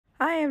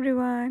Hi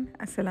everyone,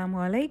 Assalamu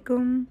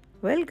alaikum.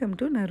 Welcome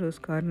to Naru's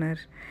Corner.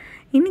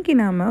 இன்றைக்கி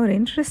நாம் ஒரு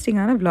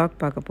இன்ட்ரெஸ்டிங்கான vlog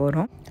பார்க்க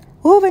போகிறோம்.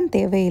 ஓவன்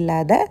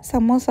தேவையில்லாத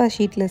சமோசா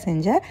ஷீட்டில்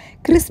செஞ்ச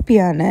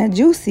கிறிஸ்பியான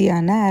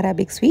ஜூஸியான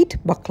அரபிக் ஸ்வீட்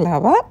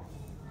பக்லாவா,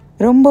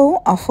 ரொம்பவும்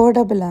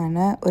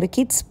அஃபோர்டபுளான ஒரு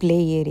கிட்ஸ் ப்ளே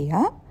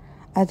ஏரியா,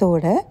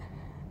 அதோட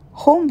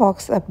ஹோம்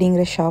பாக்ஸ்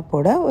அப்படிங்கிற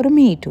ஷாப்போட ஒரு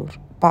மினி டூர்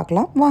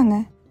பார்க்கலாம் வாங்க.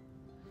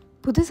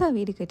 புதுசாக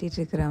வீடு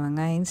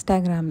கட்டிகிட்ருக்கிறவங்க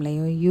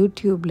இன்ஸ்டாகிராம்லேயும்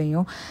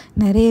யூடியூப்லேயும்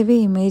நிறையவே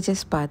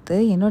இமேஜஸ் பார்த்து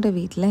என்னோடய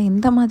வீட்டில்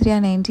இந்த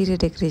மாதிரியான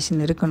இன்டீரியர்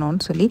டெக்கரேஷன்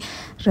இருக்கணும்னு சொல்லி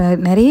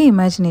நிறைய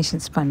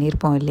இமேஜினேஷன்ஸ்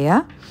பண்ணியிருப்போம் இல்லையா.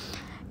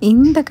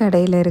 இந்த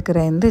கடையில்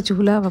இருக்கிற இந்த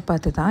ஜூலாவை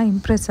பார்த்து தான்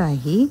இம்ப்ரெஸ்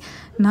ஆகி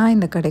நான்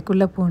இந்த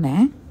கடைக்குள்ளே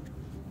போனேன்.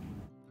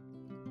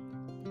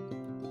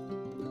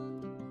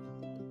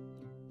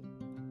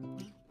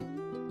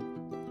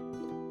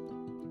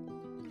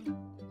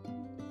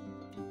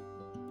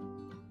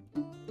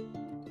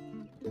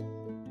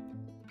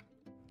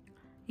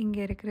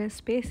 இங்கே இருக்கிற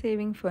space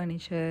saving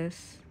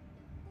furnitures,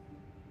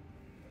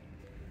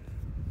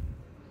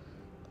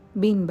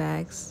 been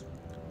packs,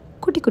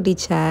 குட்டி குட்டி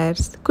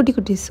சேர்ஸ், குட்டி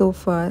குட்டி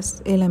சோஃபாஸ்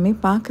எல்லாமே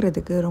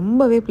பார்க்குறதுக்கு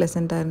ரொம்பவே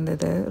ப்ளசண்ட்டாக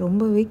இருந்தது,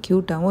 ரொம்பவே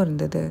க்யூட்டாகவும்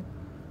இருந்தது.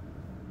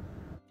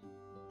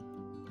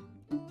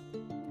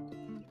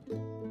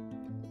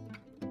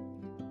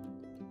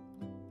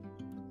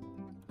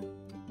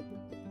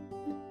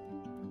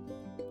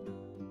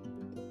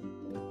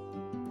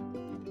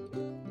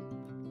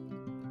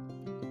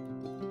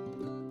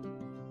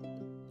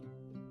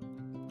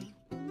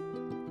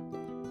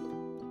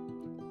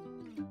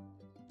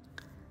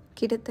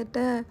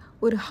 கிட்டத்தட்ட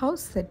ஒரு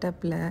ஹவுஸ்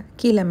செட்டப்பில்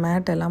கீழே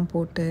மேட்டெல்லாம்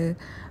போட்டு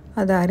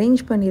அதை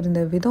அரேஞ்ச்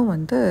பண்ணியிருந்த விதம்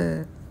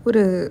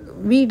ஒரு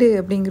வீடு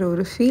அப்படிங்கிற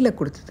ஒரு ஃபீலை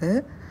கொடுத்தது.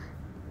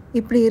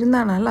 இப்படி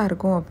இருந்தால்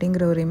நல்லாயிருக்கும்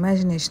அப்படிங்கிற ஒரு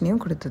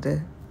இமேஜினேஷனையும் கொடுத்தது.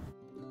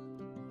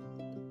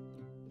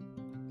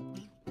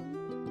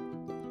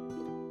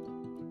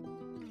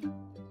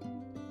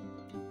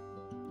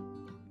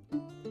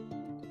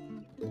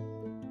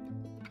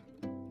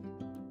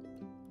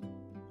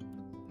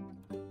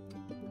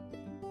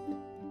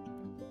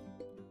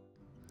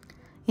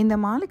 இந்த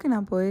மாலுக்கு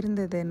நான்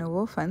போயிருந்தது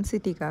என்னவோ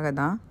ஃபன்சிட்டிக்காக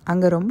தான்.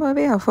 அங்கே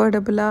ரொம்பவே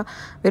அஃபோர்டபுளாக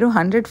வெறும்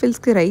 100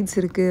 ஃபில்ஸ்க்கு ரைட்ஸ்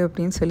இருக்குது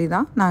அப்படின்னு சொல்லி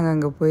தான் நாங்கள்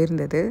அங்கே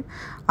போயிருந்தது.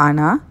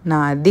 ஆனால்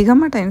நான்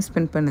அதிகமாக டைம்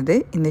ஸ்பெண்ட் பண்ணது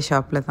இந்த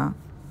ஷாப்பில் தான்.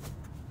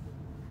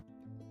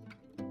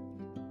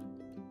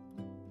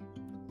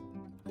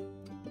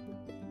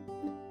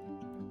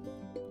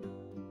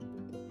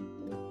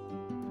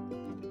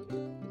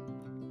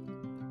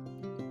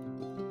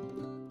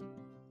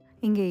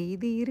 இங்கே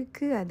இது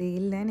இருக்குது அது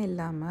இல்லைன்னு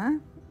இல்லாமல்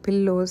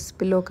பில்லோஸ்,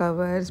 பில்லோ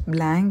கவர்ஸ்,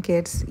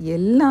 பிளாங்கெட்ஸ்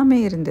எல்லாமே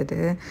இருந்தது.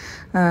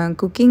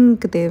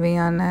 குக்கிங்க்கு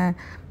தேவையான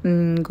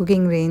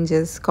cooking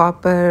ranges,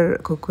 copper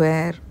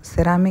cookware,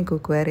 ceramic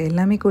cookware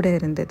எல்லாமே கூட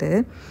இருந்தது.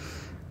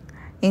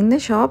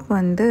 இந்த shop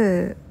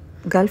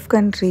gulf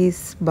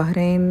countries,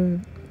 Bahrain,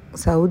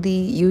 Saudi,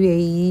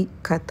 UAE,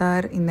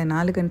 Qatar இந்த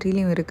 4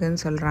 கண்ட்ரிலையும்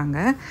இருக்குதுன்னு சொல்கிறாங்க.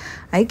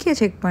 ஐக்கியா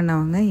செக்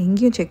பண்ணவங்க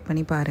இங்கேயும் செக்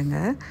பண்ணி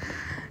பாருங்கள்.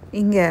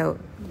 இங்கே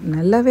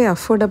நல்லாவே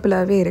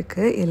அஃபோர்டபுளாகவே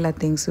இருக்குது எல்லா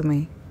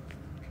திங்ஸுமே.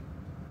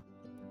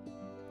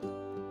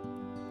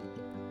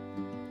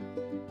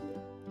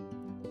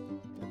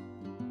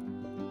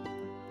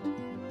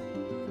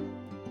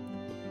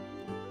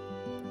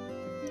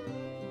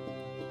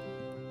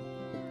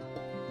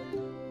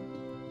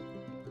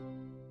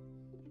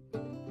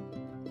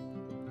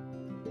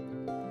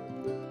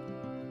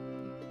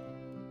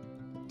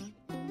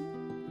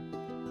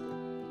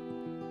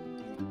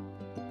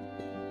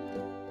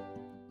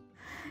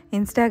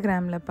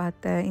 இன்ஸ்டாகிராமில்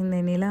பார்த்த இந்த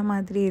நிலா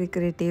மாதிரி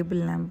இருக்கிற டேபிள்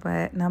லேம்பை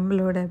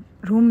நம்மளோட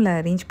ரூமில்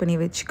அரேஞ்ச் பண்ணி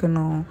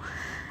வச்சுக்கணும்.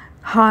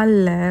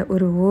 ஹாலில்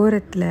ஒரு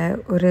ஓரத்தில்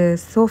ஒரு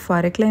சோஃபா,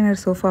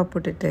 ரெக்லைனர் சோஃபா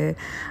போட்டுட்டு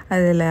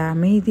அதில்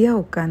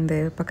அமைதியாக உட்காந்து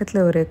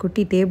பக்கத்தில் ஒரு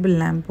குட்டி டேபிள்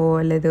லேம்போ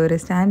அல்லது ஒரு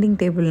ஸ்டாண்டிங்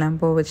டேபிள்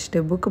லேம்போ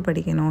வச்சுட்டு புக்கு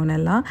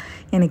படிக்கணும்னெல்லாம்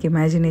எனக்கு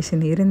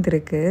இமேஜினேஷன்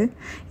இருந்திருக்கு.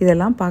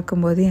 இதெல்லாம்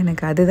பார்க்கும்போது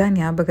எனக்கு அதுதான்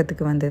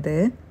ஞாபகத்துக்கு வந்தது.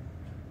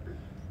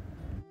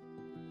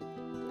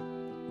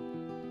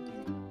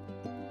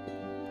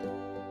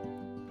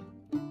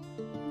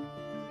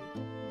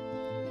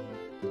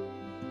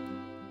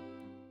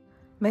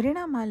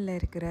 மெரினா மாலில்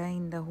இருக்கிற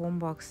இந்த ஹோம்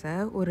பாக்ஸை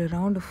ஒரு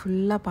ரவுண்டு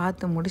ஃபுல்லாக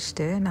பார்த்து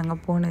முடிச்சுட்டு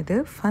நாங்கள் போனது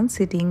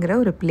ஃபன்சிட்டிங்கிற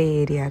ஒரு ப்ளே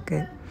ஏரியாவுக்கு.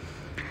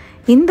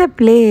 இந்த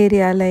ப்ளே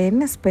ஏரியாவில்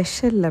என்ன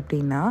ஸ்பெஷல்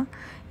அப்படின்னா,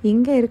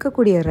 இங்கே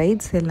இருக்கக்கூடிய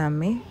ரைட்ஸ்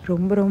எல்லாமே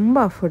ரொம்ப ரொம்ப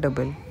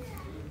அஃபோர்டபுள்.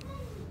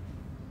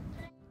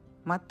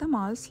 மற்ற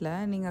மால்ஸில்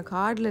நீங்கள்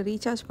கார்டில்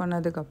ரீசார்ஜ்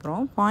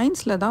பண்ணதுக்கப்புறம்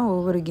பாயிண்ட்ஸில் தான்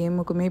ஒவ்வொரு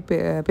கேமுக்குமே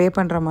பே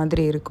பண்ணுற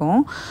மாதிரி இருக்கும்.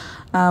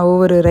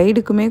 ஒவ்வொரு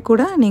ரைடுக்குமே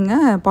கூட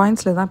நீங்கள்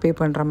பாயிண்ட்ஸில் தான் பே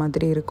பண்ணுற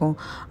மாதிரி இருக்கும்.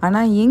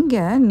 ஆனால்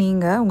இங்கே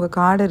நீங்கள் உங்கள்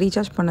கார்டை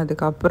ரீசார்ஜ்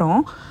பண்ணதுக்கப்புறம்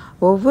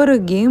ஒவ்வொரு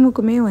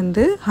கேமுக்குமே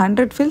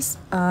 100 ஃபில்ஸ்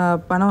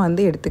பணம்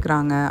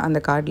எடுத்துக்கிறாங்க அந்த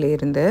கார்டில்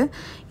இருந்து.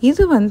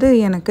 இது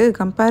எனக்கு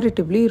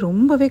கம்பேரிட்டிவ்லி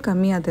ரொம்பவே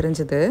கம்மியாக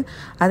தெரிஞ்சுது.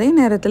 அதே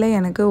நேரத்தில்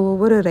எனக்கு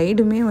ஒவ்வொரு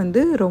ரைடுமே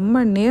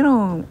ரொம்ப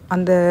நேரம்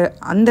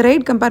அந்த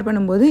ரைட் கம்பேர்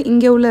பண்ணும்போது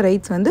இங்கே உள்ள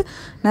ரைட்ஸ்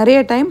நிறைய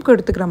டைம்க்கு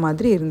எடுத்துக்கிற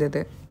மாதிரி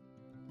இருந்தது.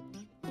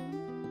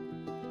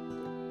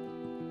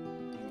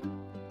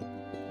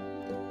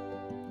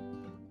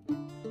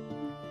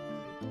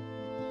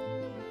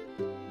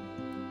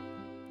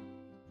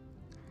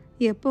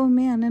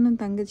 எப்போவுமே அண்ணனும்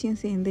தங்கச்சியும்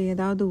சேர்ந்து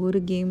ஏதாவது ஒரு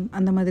கேம்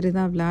அந்த மாதிரி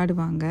தான்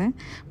விளையாடுவாங்க.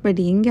 பட்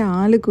இங்கே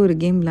ஆளுக்கு ஒரு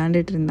கேம்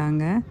விளையாண்டுட்டு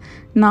இருந்தாங்க.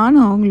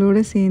 நானும் அவங்களோட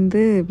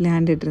சேர்ந்து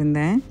விளையாண்டுட்டு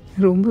இருந்தேன்.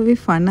 ரொம்பவே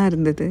ஃபன்னாக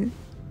இருந்தது.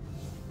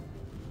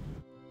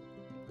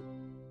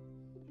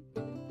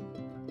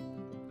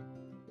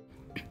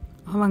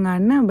 அவங்க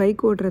அண்ணன்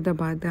பைக் ஓட்டுறத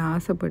பார்த்து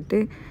ஆசைப்பட்டு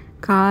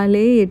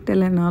காலே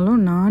எட்டலைனாலும்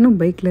நானும்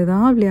பைக்கில்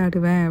தான்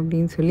விளையாடுவேன்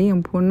அப்படின்னு சொல்லி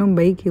என் பொண்ணும்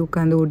பைக்கை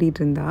உட்காந்து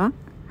ஓட்டிகிட்டு இருந்தா.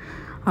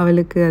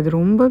 அவளுக்கு அது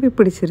ரொம்பவே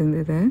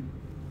பிடிச்சிருந்தது.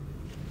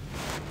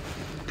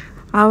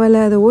 அவளை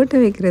அதை ஓட்ட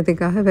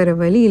வைக்கிறதுக்காக வேறு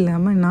வழி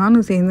இல்லாமல்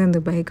நானும் சேர்ந்து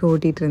அந்த பைக்கை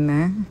ஓட்டிகிட்டு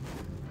இருந்தேன்.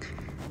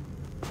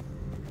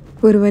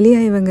 ஒரு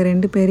வழியாக இவங்க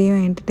 2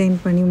 பேரையும்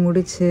என்டர்டெயின் பண்ணி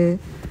முடித்து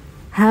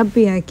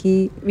ஹாப்பியாக்கி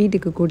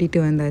வீட்டுக்கு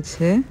கூட்டிகிட்டு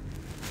வந்தாச்சு.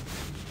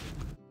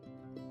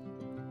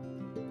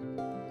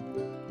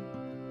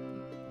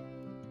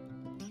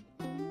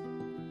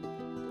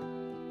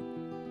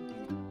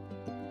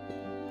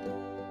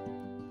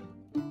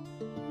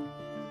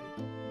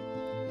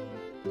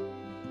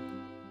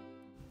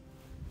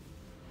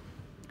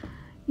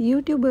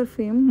 யூடியூபர்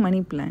ஃபேம் மணி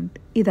பிளான்ட்,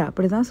 இது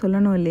அப்படி தான்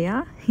சொல்லணும் இல்லையா?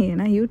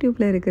 ஏன்னா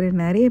யூடியூப்பில் இருக்கிற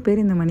நிறைய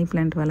பேர் இந்த மணி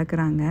பிளான்ட்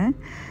வளர்க்குறாங்க.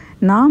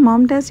 நான்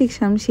மாம்டாஸ்டிக்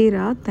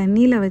ஷம்ஷீரா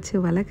தண்ணியில் வச்சு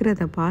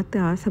வளர்க்குறத பார்த்து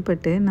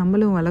ஆசைப்பட்டு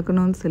நம்மளும்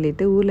வளர்க்கணும்னு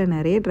சொல்லிட்டு ஊரில்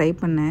நிறைய ட்ரை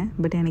பண்ணேன்.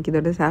 பட் எனக்கு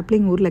இதோட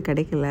சாப்ளிங் ஊரில்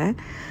கிடைக்கல.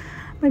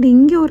 பட்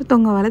இங்கே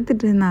ஒருத்தவங்க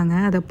வளர்த்துட்டு இருந்தாங்க.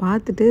 அதை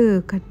பார்த்துட்டு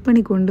கட்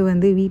பண்ணி கொண்டு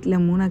வந்து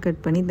வீட்டில் 3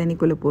 கட் பண்ணி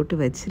தண்ணிக்குள்ளே போட்டு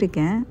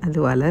வச்சுருக்கேன். அது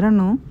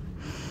வளரணும்.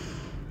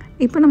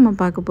 இப்போ நம்ம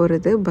பார்க்க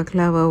போகிறது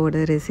பக்லாவாவோட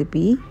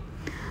ரெசிபி.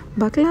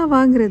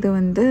 பக்லாவாங்கிறது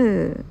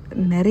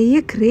நிறைய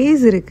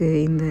க்ரேஸ் இருக்குது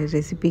இந்த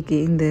ரெசிபிக்கு,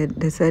 இந்த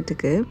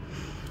டெசர்ட்டுக்கு.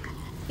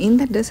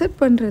 இந்த டெசர்ட்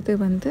பண்ணுறது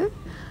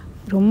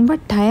ரொம்ப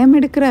டைம்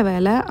எடுக்கிற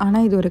வேலை.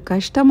 ஆனால் இது ஒரு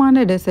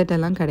கஷ்டமான டெசர்ட்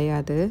எல்லாம்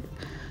கிடையாது.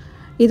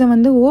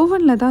 இதை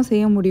ஓவனில் தான்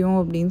செய்ய முடியும்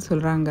அப்படின்னு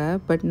சொல்கிறாங்க.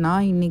 பட்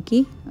நான்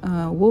இன்றைக்கி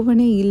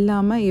ஓவனே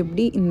இல்லாமல்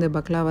எப்படி இந்த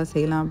பக்லாவா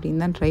செய்யலாம்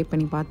அப்படின்னு தான் ட்ரை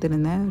பண்ணி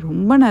பார்த்துருந்தேன்.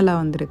 ரொம்ப நல்லா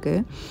வந்திருக்கு.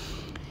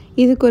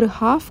 இதுக்கு ஒரு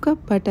 1/2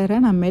 கப் பட்டரை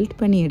நான்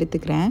மெல்ட் பண்ணி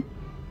எடுத்துக்கிறேன்.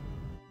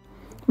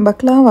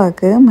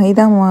 பக்லாவாவுக்கு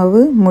மைதா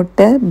மாவு,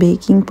 முட்டை,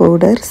 பேக்கிங்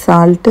பவுடர்,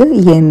 சால்ட்டு,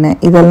 எண்ணெய்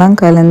இதெல்லாம்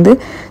கலந்து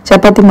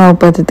சப்பாத்தி மாவு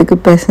பதத்துக்கு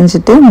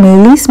பிசைஞ்சிட்டு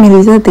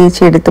மெலிஸாக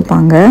தேய்ச்சி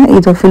எடுத்துப்பாங்க.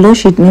 இதை ஃபிலோ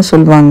ஷீட்னு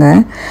சொல்லுவாங்க.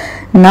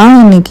 நான்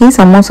இன்றைக்கி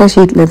சமோசா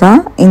ஷீட்டில் தான்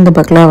இந்த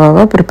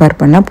பக்லாவாவை ப்ரிப்பேர்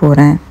பண்ண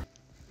போகிறேன்.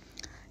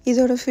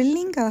 இதோட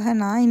ஃபில்லிங்காக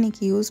நான்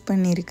இன்றைக்கி யூஸ்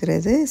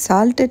பண்ணியிருக்கிறது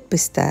சால்டட்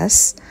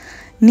பிஸ்தாஸ்.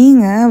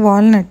 நீங்கள்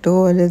வால்நட்டோ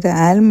அல்லது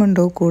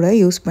ஆல்மண்டோ கூட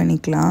யூஸ்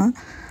பண்ணிக்கலாம்.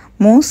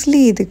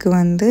 மோஸ்ட்லி இதுக்கு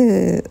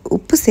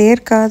உப்பு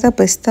சேர்க்காத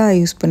பிஸ்தா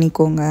யூஸ்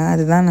பண்ணிக்கோங்க.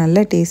 அதுதான்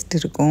நல்ல டேஸ்ட்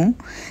இருக்கும்.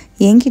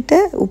 என்கிட்ட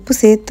உப்பு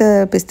சேர்த்த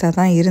பிஸ்தா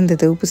தான்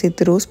இருந்தது. உப்பு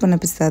சேர்த்து ரோஸ்ட் பண்ண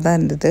பிஸ்தா தான்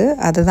இருந்தது.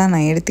 அதை தான்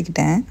நான்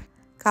எடுத்துக்கிட்டேன்.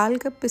 1/4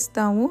 கப்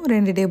பிஸ்தாவும்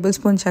 2 டேபிள்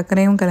ஸ்பூன்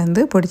சர்க்கரையும்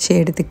கலந்து பொடிச்சு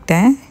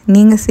எடுத்துக்கிட்டேன்.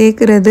 நீங்கள்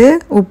சேர்க்குறது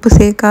உப்பு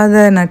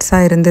சேர்க்காத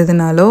நட்ஸாக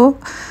இருந்ததுனாலோ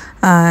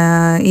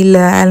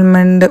இல்லை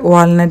ஆல்மண்ட்,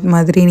 வால்நட்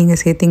மாதிரி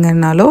நீங்கள்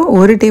சேர்த்திங்கன்னாலோ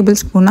 1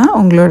 டேபிள் ஸ்பூனாக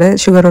உங்களோட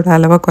சுகரோட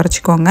அளவை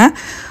குறைச்சிக்கோங்க.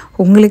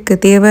 உங்களுக்கு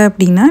தேவை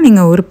அப்படின்னா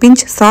நீங்கள் ஒரு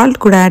பிஞ்ச்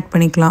சால்ட் கூட ஆட்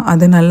பண்ணிக்கலாம்.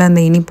 அது நல்லா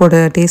அந்த இனிப்போட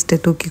டேஸ்ட்டை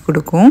தூக்கி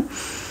கொடுக்கும்.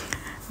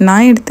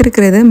 நான்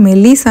எடுத்துருக்கிறது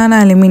மெல்லிசான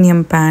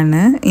அலுமினியம்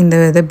பேனு இந்த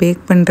இதை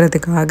பேக்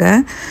பண்ணுறதுக்காக.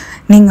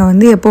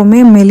 நீங்கள் எப்போவுமே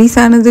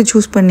மெல்லிசானது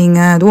சூஸ் பண்ணிங்க,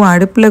 அதுவும்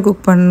அடுப்பில்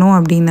குக் பண்ணணும்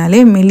அப்படின்னாலே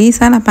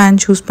மெல்லிசான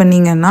பேன் சூஸ்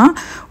பண்ணிங்கன்னா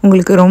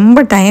உங்களுக்கு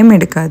ரொம்ப டைம்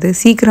எடுக்காது,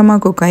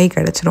 சீக்கிரமாக குக் ஆகி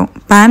கிடச்சிரும்.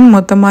 பேன்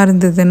மொத்தமாக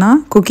இருந்ததுன்னா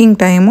குக்கிங்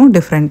டைமும்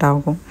டிஃப்ரெண்ட்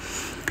ஆகும்.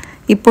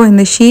 இப்போது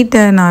இந்த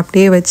ஷீட்டை நான்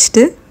அப்படியே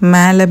வச்சுட்டு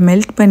மேலே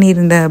மெல்ட்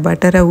பண்ணியிருந்த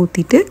பட்டரை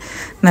ஊற்றிட்டு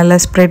நல்லா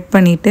ஸ்ப்ரெட்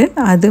பண்ணிவிட்டு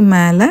அது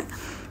மேலே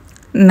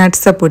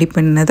நட்ஸை பொடி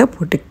பண்ணதை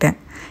போட்டுக்கிட்டேன்.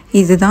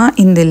 இதுதான்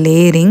இந்த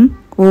லேயரிங்.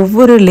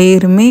 ஒவ்வொரு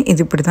லேயருமே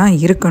இது இப்படி தான்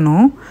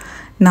இருக்கணும்.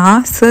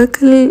 நான்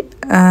சர்க்கிள்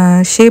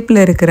ஷேப்பில்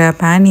இருக்கிற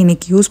பேன்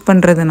இன்றைக்கி யூஸ்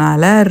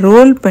பண்ணுறதுனால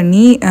ரோல்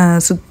பண்ணி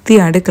சுற்றி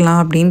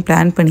அடுக்கலாம் அப்படின்னு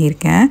பிளான்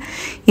பண்ணியிருக்கேன்.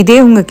 இதே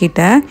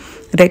உங்ககிட்ட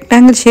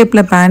ரெக்டாங்கிள்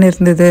ஷேப்பில் பேன்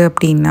இருந்தது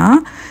அப்படின்னா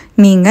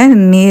நீங்கள்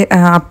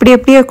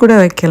அப்படியே கூட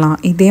வைக்கலாம்.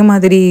 இதே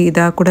மாதிரி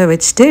இதாக கூட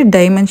வச்சுட்டு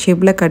டைமண்ட்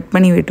ஷேப்பில் கட்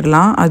பண்ணி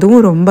விட்டுடலாம்.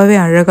 அதுவும் ரொம்பவே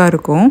அழகாக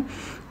இருக்கும்.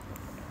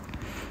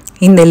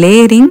 இந்த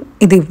லேயரிங்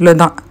இது இவ்வளோ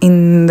தான்.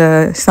 இந்த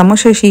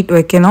சமோசா ஷீட்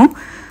வைக்கணும்.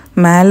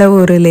 மேலே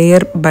ஒரு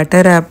லேயர்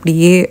பட்டரை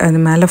அப்படியே அது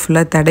மேலே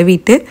ஃபுல்லாக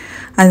தடவிட்டு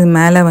அது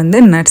மேலே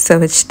நட்ஸை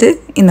வச்சுட்டு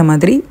இந்த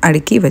மாதிரி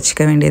அடுக்கி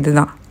வச்சுக்க வேண்டியது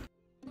தான்.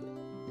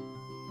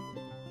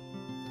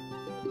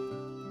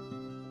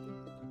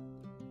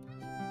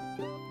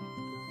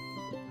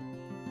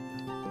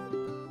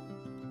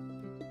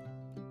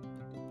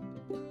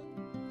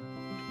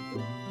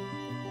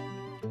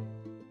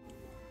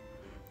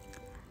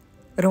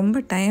 ரொம்ப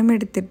டைம்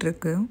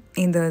எடுத்துகிட்ருக்கு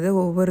இந்த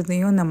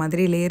ஒவ்வொருத்தையும் இந்த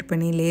மாதிரி லேயர்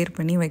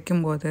பண்ணி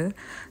வைக்கும்போது.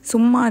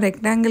 சும்மா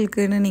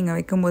ரெக்டாங்கிள்க்குன்னு நீங்கள்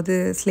வைக்கும்போது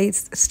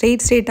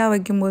ஸ்ட்ரெயிட்டாக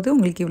வைக்கும்போது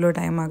உங்களுக்கு இவ்வளோ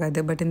டைம்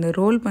ஆகாது. பட் இந்த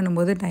ரோல்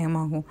பண்ணும்போது டைம்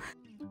ஆகும்.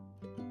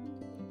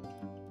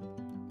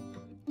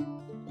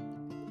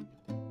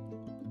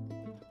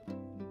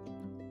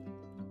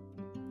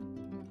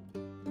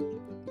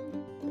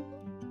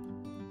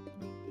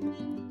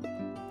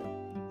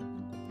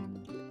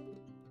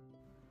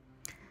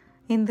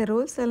 இந்த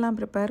ரோல்ஸ் எல்லாம்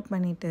ப்ரிப்பேர்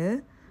பண்ணிவிட்டு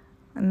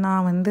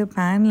நான் வந்து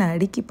பேனில்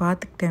அடுக்கி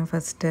பார்த்துக்கிட்டேன்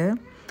ஃபஸ்ட்டு.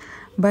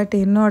 பட்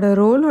என்னோடய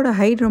ரோலோட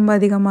ஹைட் ரொம்ப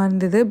அதிகமாக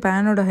இருந்தது,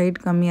 பேனோட ஹைட்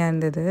கம்மியாக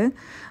இருந்தது.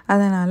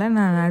 அதனால்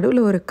நான்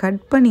நடுவில் ஒரு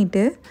கட்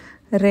பண்ணிவிட்டு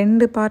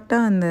 2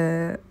 பார்ட்டாக அந்த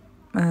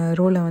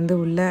ரோலை வந்து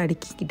உள்ளே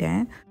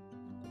அடுக்கிக்கிட்டேன்.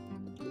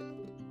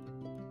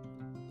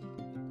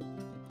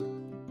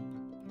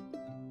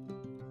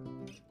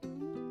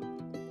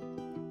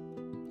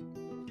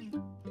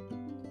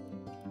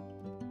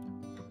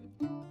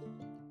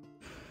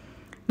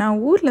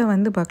 நான் ஊரில்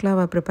வந்து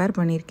பக்லாவா ப்ரிப்பேர்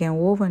பண்ணியிருக்கேன்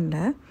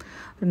ஓவனில்.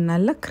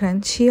 நல்லா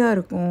க்ரன்ச்சியாக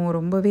இருக்கும்,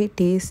 ரொம்பவே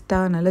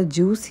டேஸ்ட்டாக நல்லா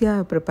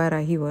ஜூஸியாக ப்ரிப்பேர்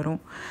ஆகி வரும்.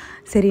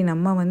 சரி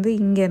நம்ம வந்து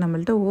இங்கே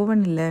நம்மள்ட்ட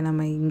ஓவன் இல்லை,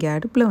 நம்ம இங்கே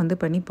அடுப்பில் வந்து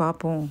பண்ணி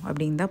பார்ப்போம்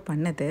அப்படின்னு தான்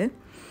பண்ணது.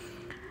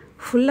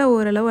 ஃபுல்லாக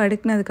ஓரளவு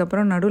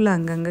அடுக்கினதுக்கப்புறம் நடுவில்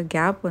அங்கங்கே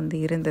கேப் வந்து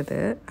இருந்தது.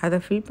 அதை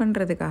ஃபில்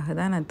பண்ணுறதுக்காக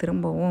தான் நான்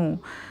திரும்பவும்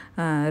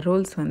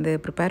ரோல்ஸ் வந்து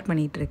ப்ரிப்பேர்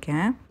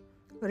பண்ணிகிட்ருக்கேன்.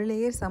 ஒரு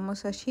லேயர்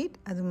சமோசா ஷீட்,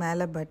 அது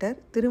மேலே பட்டர்,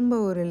 திரும்ப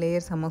ஒரு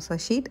லேயர் சமோசா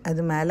ஷீட்,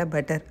 அது மேலே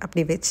பட்டர்,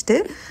 அப்படி வச்சுட்டு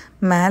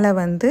மேலே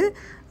வந்து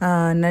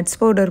நட்ஸ்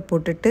பவுடர்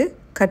போட்டுட்டு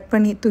கட்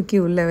பண்ணி தூக்கி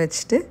உள்ளே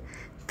வச்சுட்டு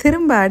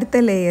திரும்ப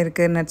அடுத்த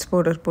லேயருக்கு நட்ஸ்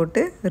பவுடர்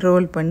போட்டு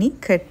ரோல் பண்ணி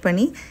கட்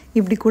பண்ணி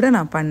இப்படி கூட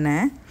நான்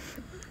பண்ணேன்.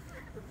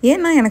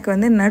 ஏன்னா எனக்கு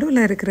வந்து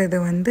நடுவில் இருக்கிறது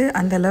வந்து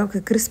அந்த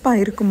அளவுக்கு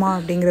கிறிஸ்பாக இருக்குமா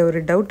அப்படிங்கிற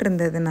ஒரு டவுட்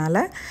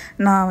இருந்ததுனால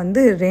நான்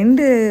வந்து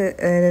 2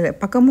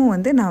 பக்கமும்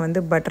வந்து நான்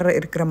வந்து பட்டர்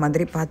இருக்கிற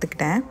மாதிரி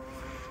பார்த்துக்கிட்டேன்.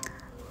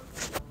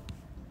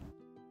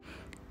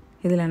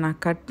 இதில் நான்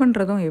கட்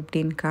பண்ணுறதும்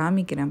எப்படின்னு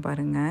காமிக்கிறேன்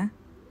பாருங்கள்.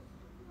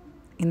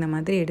 இந்த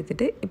மாதிரி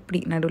எடுத்துகிட்டு இப்படி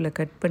நடுவில்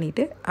கட்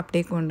பண்ணிவிட்டு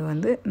அப்படியே கொண்டு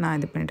வந்து நான்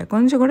இது பண்ணிட்டேன்.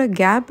 கொஞ்சம் கூட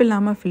கேப்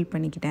இல்லாமல் ஃபில்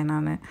பண்ணிக்கிட்டேன்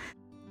நான்.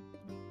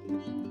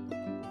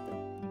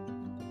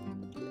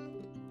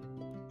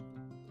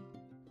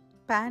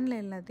 பேனில்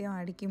எல்லாத்தையும்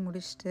அடுக்கி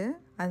முடிச்சுட்டு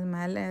அது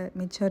மேலே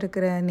மிச்சம்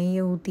இருக்கிற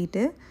நெய்யை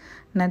ஊற்றிட்டு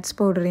நட்ஸ்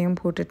பவுடரையும்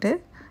போட்டுட்டு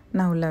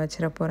நான் உள்ளே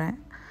வச்சிட போகிறேன்.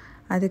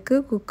 அதுக்கு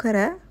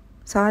குக்கரை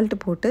சால்ட்டு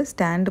போட்டு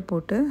ஸ்டாண்டு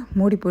போட்டு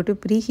மூடி போட்டு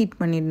ப்ரீஹீட்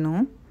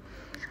பண்ணிடணும்.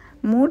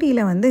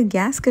 மூடியில் வந்து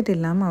கேஸ்கட்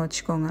இல்லாமல்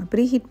வச்சுக்கோங்க.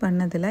 ப்ரீஹீட்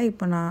பண்ணதில்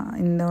இப்போ நான்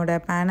என்னோட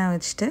பேனை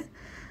வச்சுட்டு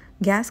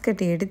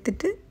கேஸ்கட்டை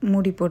எடுத்துகிட்டு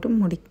மூடி போட்டு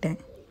மூடிக்கிட்டேன்.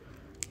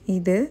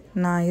 இது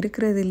நான்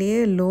இருக்கிறதுலையே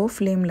லோ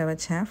ஃப்ளேமில்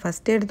வச்சேன்.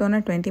 ஃபஸ்ட்டு எடுத்தோன்னே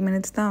 20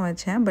 மினிட்ஸ் தான்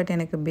வச்சேன். பட்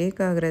எனக்கு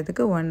பேக்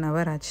ஆகுறதுக்கு 1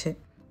 hour ஆச்சு.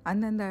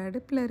 அந்தந்த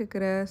அடுப்பில்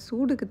இருக்கிற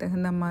சூடுக்கு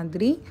தகுந்த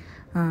மாதிரி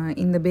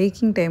இந்த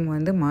பேக்கிங் டைம்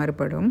வந்து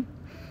மாறுபடும்.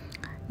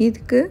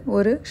 இதுக்கு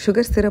ஒரு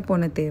சுகர் சிரப்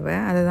ஒன்று தேவை.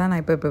 அதை தான்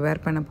நான் இப்போ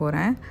ப்ரிப்பேர் பண்ண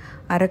போகிறேன்.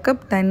 1/2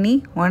 கப் தண்ணி,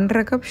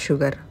 1/2 கப்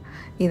சுகர்.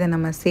 இதை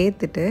நம்ம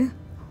சேர்த்துட்டு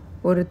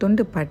ஒரு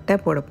துண்டு பட்டை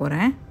போட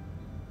போகிறேன்.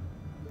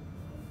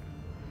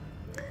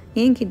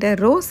 என்கிட்ட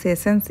ரோஸ்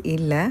எசன்ஸ்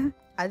இல்லை,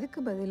 அதுக்கு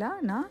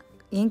பதிலாக நான்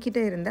என்கிட்ட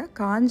இருந்த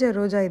காஞ்ச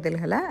ரோஜா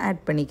இதழ்களை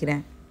ஆட்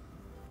பண்ணிக்கிறேன்.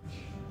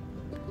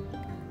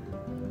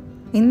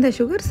 இந்த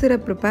சுகர்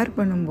சிரப் ப்ரிப்பேர்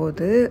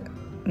பண்ணும்போது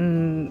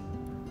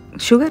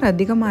சுகர்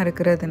அதிகமாக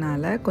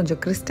இருக்கிறதுனால கொஞ்சம்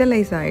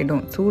கிறிஸ்டலைஸ்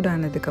ஆகிடும்.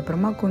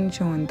 சூடானதுக்கப்புறமா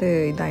கொஞ்சம் வந்து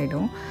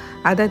இதாகிடும்.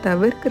 அதை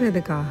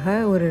தவிர்க்கிறதுக்காக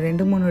ஒரு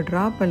 2-3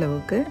 ட்ராப்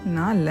அளவுக்கு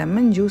நான்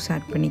லெமன் ஜூஸ்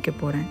ஆட் பண்ணிக்க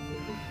போகிறேன்.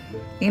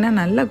 ஏன்னா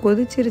நல்லா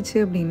கொதிச்சிருச்சு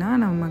அப்படின்னா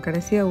நம்ம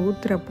கடைசியாக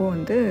ஊற்றுறப்போ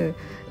வந்து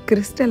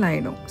கிறிஸ்டல்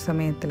ஆகிடும்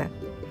சமயத்தில்.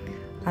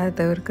 அதை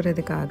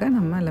தவிர்க்கிறதுக்காக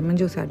நம்ம லெமன்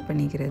ஜூஸ் ஆட்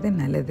பண்ணிக்கிறது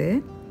நல்லது.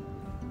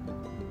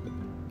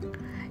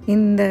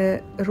 இந்த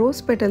ரோஸ்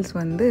பெட்டல்ஸ்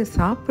வந்து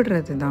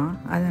சாப்பிட்றது தான்,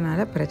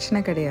 அதனால் பிரச்சனை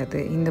கிடையாது.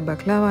 இந்த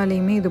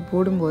பக்லாவாலையுமே இது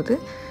போடும்போது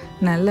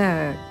நல்ல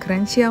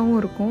க்ரன்ச்சியாகவும்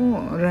இருக்கும்,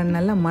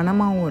 நல்ல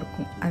மணமாகவும்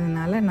இருக்கும்.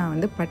 அதனால் நான்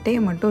வந்து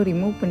பட்டையை மட்டும்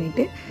ரிமூவ்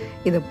பண்ணிவிட்டு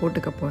இதை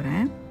போட்டுக்க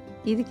போகிறேன்.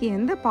 இதுக்கு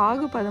எந்த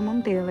பாகு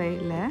பதமும்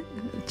தேவையில்லை.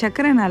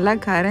 சர்க்கரை நல்லா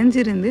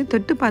கரைஞ்சிருந்து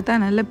தொட்டு பார்த்தா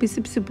நல்லா பிசு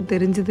பிசுப்பு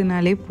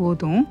தெரிஞ்சதுனாலே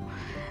போதும்.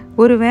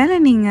 ஒரு வேளை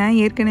நீங்கள்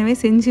ஏற்கனவே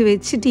செஞ்சு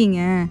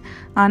வச்சிட்டீங்க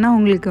ஆனால்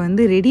உங்களுக்கு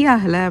வந்து ரெடி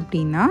ஆகலை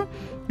அப்படின்னா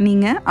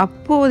நீங்கள்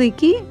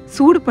அப்போதைக்கு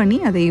சூடு பண்ணி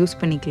அதை யூஸ்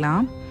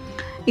பண்ணிக்கலாம்.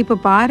 இப்போ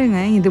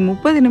பாருங்கள், இது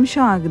 30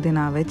 நிமிஷம் ஆகுது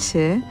நான்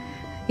வச்சு.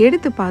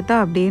 எடுத்து பார்த்தா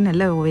அப்படியே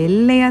நல்லா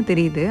வெள்ளையாக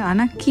தெரியுது,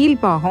 ஆனால்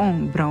கீழ்பாகம்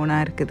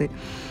ப்ரௌனாக இருக்குது.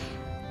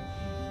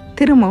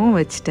 திரும்பவும்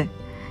வச்சிட்டேன்.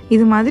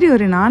 இது மாதிரி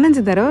ஒரு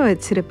 4-5 தடவை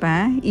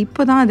வச்சுருப்பேன்.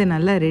 இப்போ தான் அது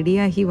நல்லா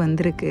ரெடியாகி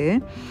வந்திருக்கு.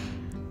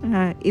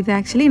 இது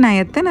ஆக்சுவலி நான்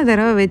எத்தனை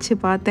தடவை வச்சு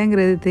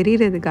பார்த்தேங்கிறது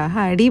தெரிகிறதுக்காக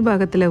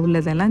அடிபாகத்தில்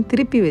உள்ளதெல்லாம்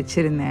திருப்பி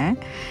வச்சுருந்தேன்.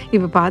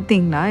 இப்போ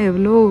பார்த்தீங்களா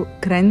எவ்வளோ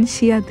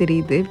க்ரன்ச்சியாக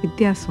தெரியுது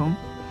வித்தியாசம்.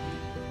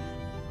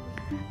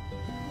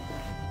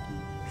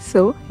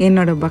 ஸோ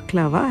என்னோடய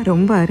பக்லாவா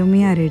ரொம்ப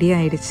அருமையாக ரெடி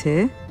ஆயிடுச்சு.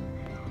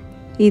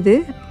 இது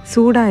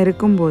சூடாக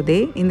இருக்கும்போதே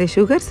இந்த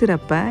சுகர்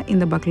சிரப்பை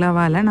இந்த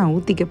பக்லாவாவில் நான்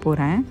ஊற்றிக்க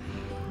போகிறேன்.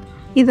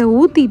 இதை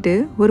ஊற்றிட்டு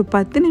ஒரு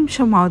 10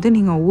 நிமிஷமாவது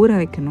நீங்கள் ஊற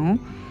வைக்கணும்.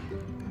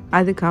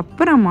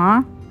 அதுக்கப்புறமா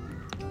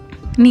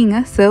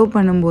நீங்கள் சர்வ்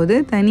பண்ணும்போது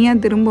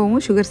தனியாக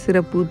திரும்பவும் சுகர்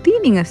சிரப் ஊற்றி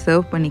நீங்கள்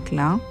சர்வ்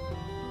பண்ணிக்கலாம்.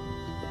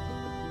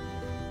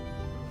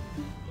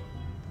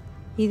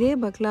 இதே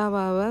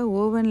பக்லாவாவை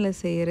ஓவனில்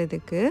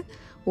செய்கிறதுக்கு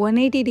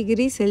 180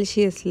 டிகிரி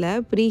செல்சியஸில்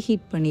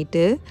ப்ரீஹீட்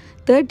பண்ணிவிட்டு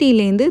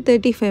 30லேருந்து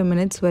 35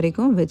 மினிட்ஸ்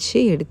வரைக்கும் வச்சு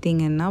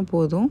எடுத்திங்கன்னா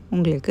போதும்,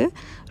 உங்களுக்கு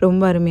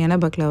ரொம்ப அருமையான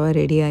பக்லாவா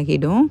ரெடி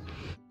ஆகிடும்.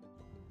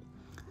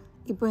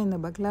 இப்போ இந்த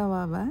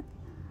பக்லாவாவை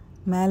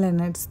மேலே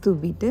நட்ஸ்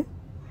தூவிட்டு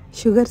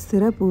சுகர்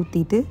சிரப்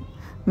ஊற்றிட்டு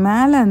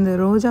மேலே அந்த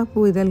ரோஜா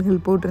பூ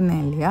இதழ்கள்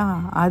போட்டிருந்தேன் இல்லையா,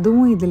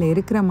 அதுவும் இதில்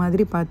இருக்கிற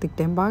மாதிரி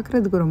பார்த்துக்கிட்டேன்.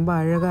 பார்க்குறதுக்கு ரொம்ப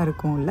அழகாக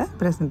இருக்கும்ல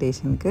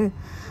ப்ரெசன்டேஷனுக்கு.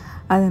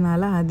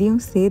 அதனால்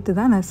அதையும் சேர்த்து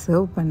தான் நான்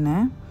சர்வ்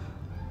பண்ணேன்.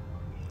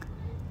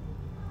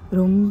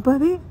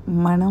 ரொம்பவே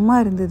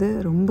மணமாக இருந்தது,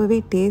 ரொம்பவே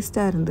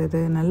டேஸ்ட்டாக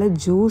இருந்தது, நல்ல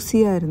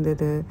ஜூஸியாக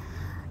இருந்தது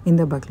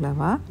இந்த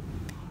பக்லாவா.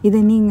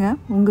 இதை நீங்கள்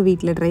உங்கள்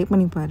வீட்டில் ட்ரை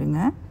பண்ணி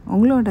பாருங்கள்.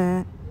 உங்களோட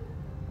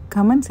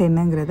கமெண்ட்ஸ்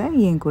என்னங்கிறத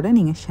என் கூட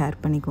நீங்கள்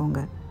ஷேர் பண்ணிக்கோங்க.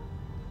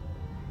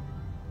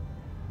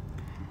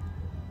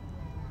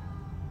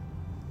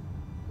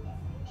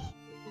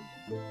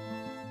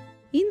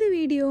 இந்த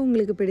வீடியோ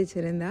உங்களுக்கு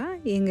பிடிச்சிருந்தா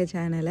எங்கள்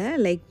சேனலை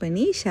லைக்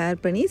பண்ணி, ஷேர்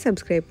பண்ணி,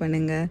 சப்ஸ்கிரைப்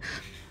பண்ணுங்கள்.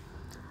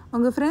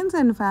 உங்கள் ஃப்ரெண்ட்ஸ்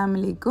அண்ட்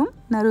ஃபேமிலிக்கும்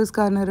நரூஸ்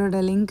கார்னரோட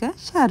லிங்க்கை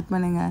ஷேர்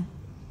பண்ணுங்கள்.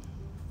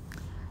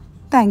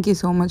 தேங்க்யூ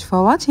ஸோ மச்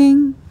ஃபார்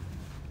வாட்சிங்.